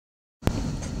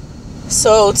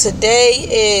So today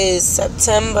is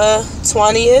September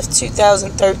 20th,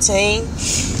 2013,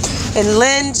 and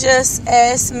Lynn just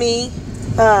asked me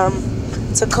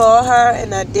to call her,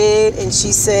 and I did, and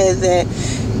she said that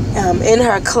in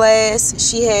her class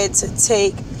she had to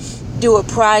do a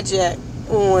project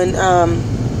on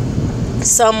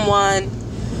someone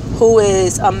who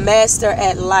is a master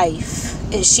at life,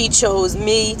 and she chose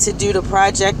me to do the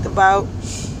project about.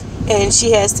 And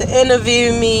she has to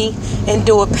interview me and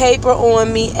do a paper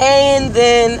on me, and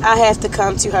then I have to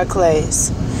come to her class.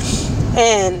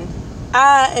 And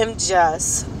I am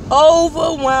just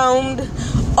overwhelmed,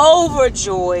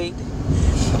 overjoyed.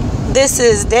 This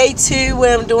is day 2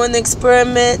 where I'm doing the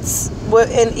experiments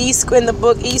in the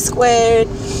book E Squared.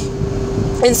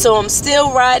 And so I'm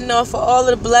still riding off of all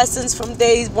of the blessings from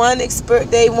day one's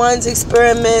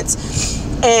experiments.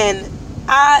 And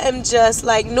I am just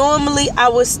like, normally I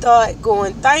would start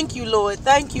going, thank you, Lord,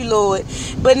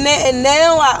 but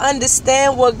now I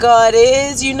understand what God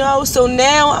is, so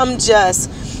now I'm just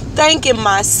thanking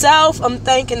myself. I'm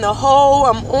thanking the whole.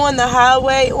 I'm on the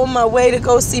highway on my way to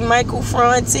go see Michael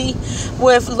Franti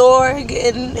with Laura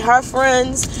and her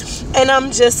friends. And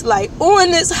I'm just like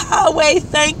on this highway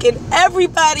thanking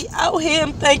everybody out here.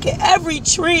 I'm thanking every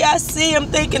tree I see. I'm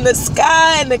thanking the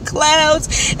sky and the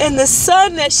clouds and the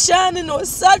sun that's shining on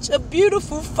such a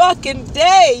beautiful fucking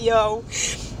day, yo.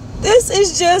 This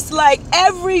is just like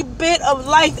every bit of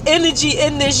life energy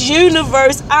in this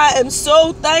universe. I am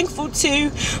so thankful to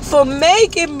for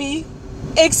making me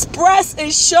express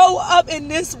and show up in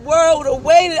this world the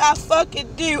way that I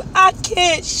fucking do. I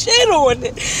can't shit on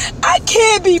it. I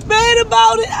can't be mad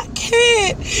about it. I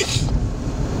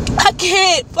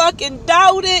can't fucking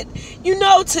doubt it.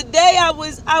 Today I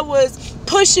was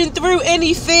pushing through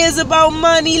any fears about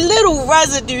money, little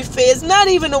residue fears, not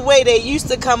even the way they used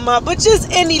to come up, but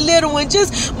just any little one,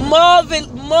 just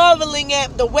marveling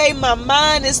at the way my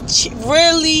mind is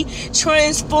really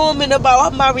transforming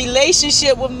about my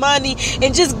relationship with money,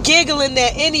 and just giggling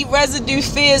at any residue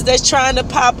fears that's trying to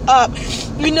pop up,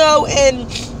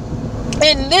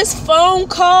 and this phone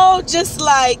call, just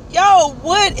like, yo,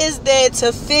 what is there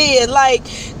to fear? Like,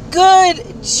 good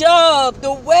job,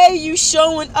 the way you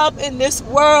showing up in this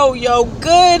world, yo.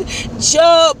 Good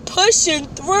job pushing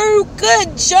through.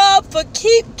 Good job for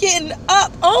keep getting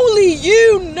up. Only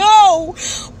you know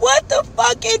what the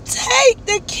fuck it take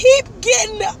to keep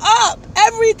getting up.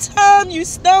 Every time you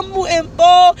stumble and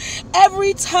fall,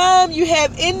 every time you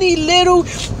have any little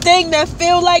thing that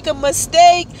feel like a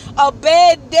mistake, a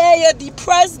bad day, a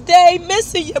depressed day,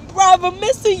 missing your brother,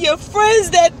 missing your friends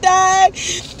that died,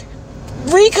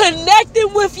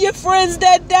 reconnecting with your friends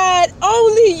that died,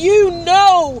 only you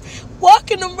know.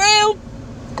 Walking around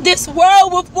this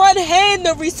world with one hand,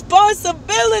 the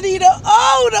responsibility, the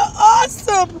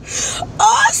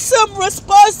awesome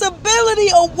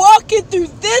responsibility of walking through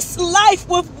this life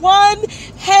with one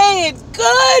hand.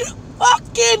 Good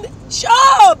fucking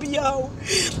job, yo.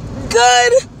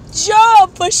 Good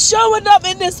job for showing up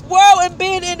in this world and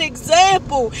being an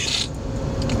example.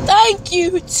 Thank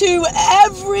you to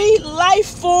every life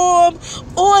form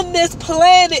on this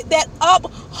planet that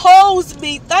upholds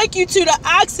me. Thank you to the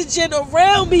oxygen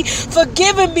around me for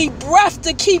giving me breath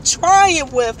to keep trying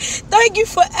with. Thank you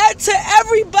to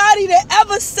everybody that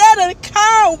ever said a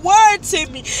kind word to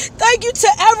me. Thank you to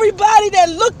everybody that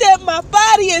looked at my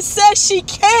body and said she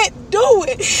can't do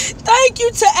it. Thank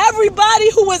you to everybody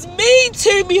who was mean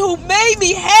to me, who made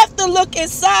me have to look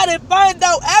inside and find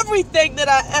out everything that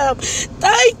I am.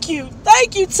 Thank you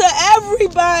to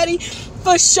everybody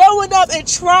for showing up and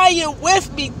trying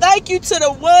with me. Thank you to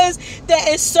the ones that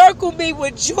encircle me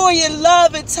with joy and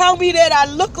love and tell me that I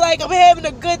look like I'm having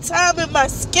a good time in my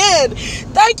skin.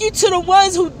 Thank you to the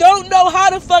ones who don't know how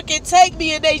to fucking take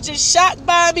me, and they just shocked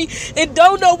by me and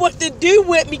don't know what to do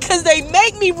with me, because they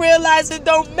make me realize it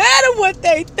don't matter what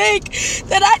they think,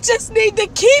 that I just need to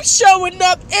keep showing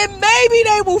up, and maybe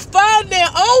they will find their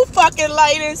own fucking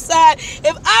light inside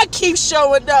if I keep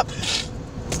showing up.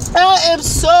 I am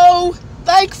so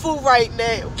thankful right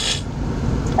now.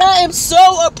 I am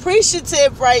so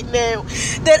appreciative right now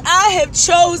that I have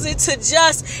chosen to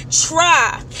just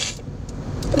try.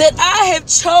 That I have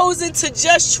chosen to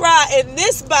just try in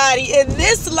this body, in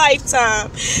this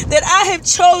lifetime. That I have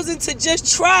chosen to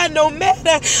just try, no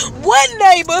matter what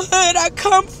neighborhood I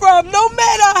come from, no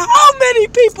matter how many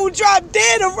people drop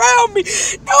dead around me,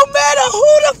 no matter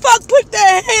who the fuck put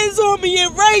their hands on me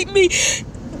and rape me.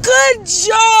 Good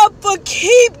job for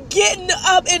keep getting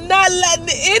up and not letting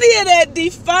any of that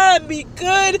define me.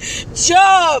 Good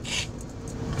job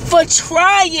for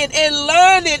trying and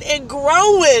learning and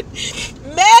growing.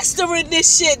 mastering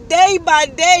this shit day by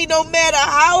day, no matter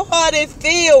how hard it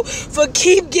feel, for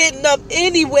keep getting up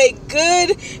anyway.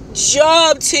 Good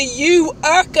job to you,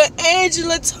 Erricka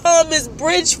Angela Thomas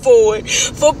Bridgeford,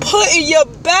 for putting your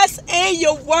best and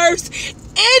your worst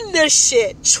in the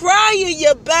shit. Trying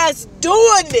your best,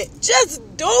 doing it, just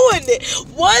doing it.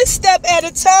 One step at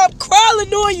a time,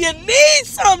 crawling on your knees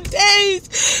some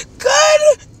days.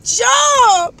 Good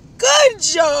job. Good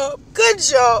job. Good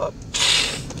job.